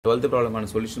12th ப்ராப்ளமான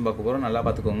solution பார்க்க போகிறோம். நல்லா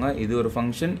பார்த்துக்கோங்க. இது ஒரு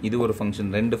ஃபங்க்ஷன், இது ஒரு ஃபங்க்ஷன்.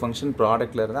 ரெண்டு ஃபங்க்ஷன்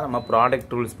ப்ராடக்ட்டில் இருந்தால் நம்ம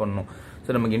ப்ராடக்ட் ரூல்ஸ் பண்ணணும்.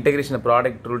 ஸோ நமக்கு இன்டெகிரேஷன்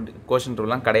ப்ராடக்ட் ரூல் கோஷன்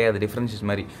ரூல்லாம் கிடையாது, டிஃபரன்ஷியேஷன்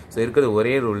மாதிரி. ஸோ இருக்கிறது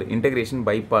ஒரே ரூல், இன்டெகிரேஷன்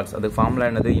பை பார்ட்ஸ். அதுக்கு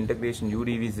ஃபார்முலா என்னது? Integration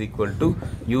UdV is equal to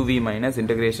UV minus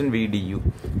integration VdU.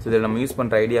 So இதில் நம்ம யூஸ்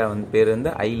பண்ணுற ஐடியா பேர்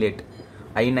highlight.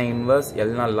 I inverse,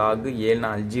 L na log, A na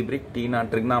algebraic, T na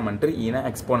trigonometry, E na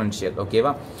exponential.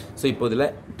 ஓகேவா? So இப்போ இதில்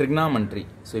trigonometry.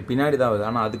 So பின்னாடி தான் வருது.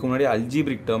 ஆனால் அதுக்கு முன்னாடி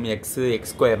algebraic term x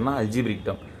ஸ்கொயர்னா algebraic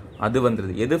term அது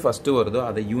வந்துடுது. எது ஃபஸ்ட்டு வருதோ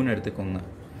அதை யூன்னு எடுத்துக்கோங்க.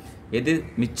 எது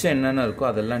மிச்சம் என்னென்ன இருக்கோ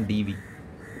அதெல்லாம் dv.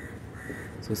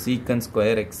 ஸோ சீக்கன்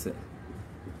ஸ்கொயர் எக்ஸ்.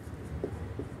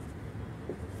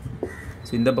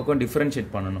 ஸோ இந்த பக்கம்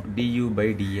டிஃப்ரென்ஷியேட் பண்ணணும், du by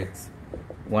dx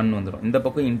 1 வந்துடும். இந்த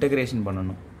பக்கம் இன்டெகிரேஷன்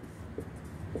பண்ணணும்.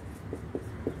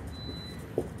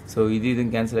 ஸோ இது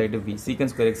கேன்சல் ஆகிட்டு v சீக்கன்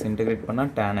ஸ்கொயர் எக்ஸ் இன்டெகிரேட்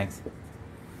பண்ணால் tan x.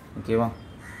 ஓகேவா?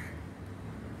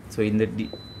 ஸோ இந்த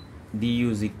du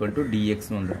is equal to dx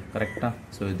வந்துடும். கரெக்டாக?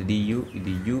 ஸோ இது du,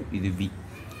 இது u, இது v.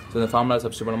 ஸோ இந்த ஃபார்முலா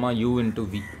சப்ஸ்டிட் பண்ணோமா? u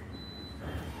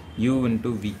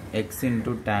into v x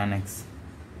into tan x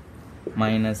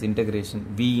minus integration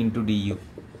v into du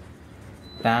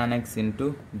tan x into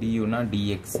du na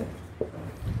dx.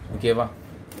 ஓகேவா?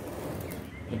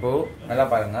 இப்போது நல்லா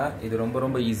பாருங்கள், இது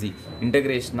ரொம்ப easy.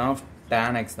 Integration of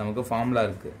tan x நமக்கு ஃபார்முலா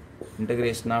இருக்குது.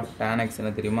 இன்டெகிரேஷன் ஆஃப் tan x என்ன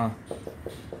தெரியுமா?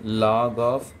 log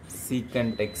of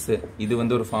secant x. இது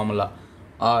ஒரு ஃபார்முலா.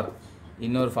 ஆர்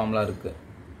இன்னொரு ஃபார்முலா இருக்குது,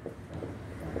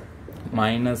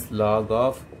 minus log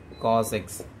of cos x.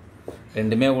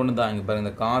 ரெண்டுமே ஒன்று தான். இங்கே பாருங்கள்,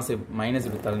 இந்த காஸ் மைனஸ்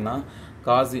இப்படி தரனா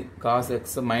காஸ்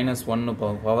எக்ஸ் -1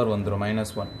 பவர் வந்துடும்,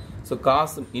 -1. ஸோ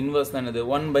காஸ் இன்வர்ஸ் தான் என்னது?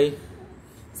 1 by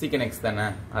சீக்கன் எக்ஸ் தானே,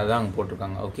 அதுதான் அங்கே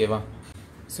போட்டிருக்காங்க. ஓகேவா?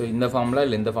 ஸோ இந்த ஃபார்முலா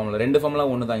இல்லை இந்த ஃபார்முலா, ரெண்டு ஃபார்முலா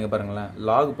ஒன்று தான். இங்கே பாருங்களேன்,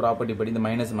 லாக் ப்ராப்பர்ட்டி படி இந்த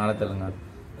மைனஸ் மேலே தருங்க.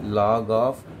 Lock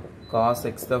of cos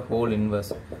X the whole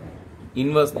inverse.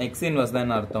 Inverse X inverse தான்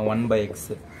என்ன அர்த்தம்? 1 by x.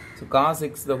 So cos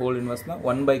X the whole இன்வர்ஸ்னா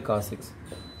 1 by cos x.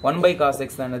 1 by cos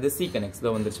x தான் என்னது? சீக்கன் எக்ஸ்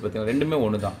தான் வந்துருச்சு. பார்த்தீங்கன்னா ரெண்டுமே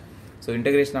ஒன்று தான். So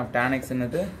integration of tan x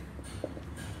என்னது?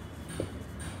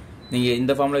 நீங்கள்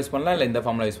இந்த ஃபார்முலா யூஸ் பண்ணலாம், இல்லை இந்த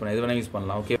ஃபார்முலா யூஸ் பண்ணலாம், எது வேணால் யூஸ்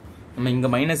பண்ணலாம். ஓகே, நம்ம இங்கே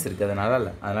மைனஸ் இருக்குது,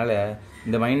 அதனால்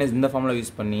இந்த மைனஸ் இந்த ஃபார்முலா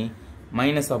யூஸ் பண்ணி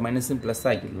மைனஸ் ஆஃப் மைனஸும் plus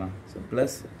ஆக்கிடலாம். So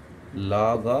plus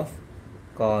lock of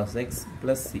cos X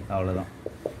plus C. அவ்வளோதான்.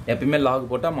 எப்பயுமே லாக்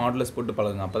போட்டால் மாடுலஸ் போட்டு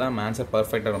பழகுங்க, அப்போ தான் ஆன்சர்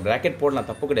பர்ஃபெக்டாக இருக்கும். ப்ராக்கெட் போடலாம்,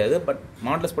 தப்பு கிடையாது, பட்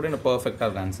மாடுலஸ் போட்டு எனக்கு பர்ஃபெக்டாக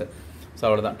இருக்கும் ஆன்சர். ஸோ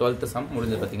அவ்வளோதான். 12th சம்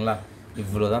முடிஞ்சது. பார்த்தீங்களா?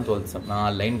 இவ்வளோ தான் 12th சம்.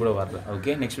 4 லைன் கூட வரல.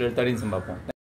 Okay, next video 13th some பார்ப்போம்.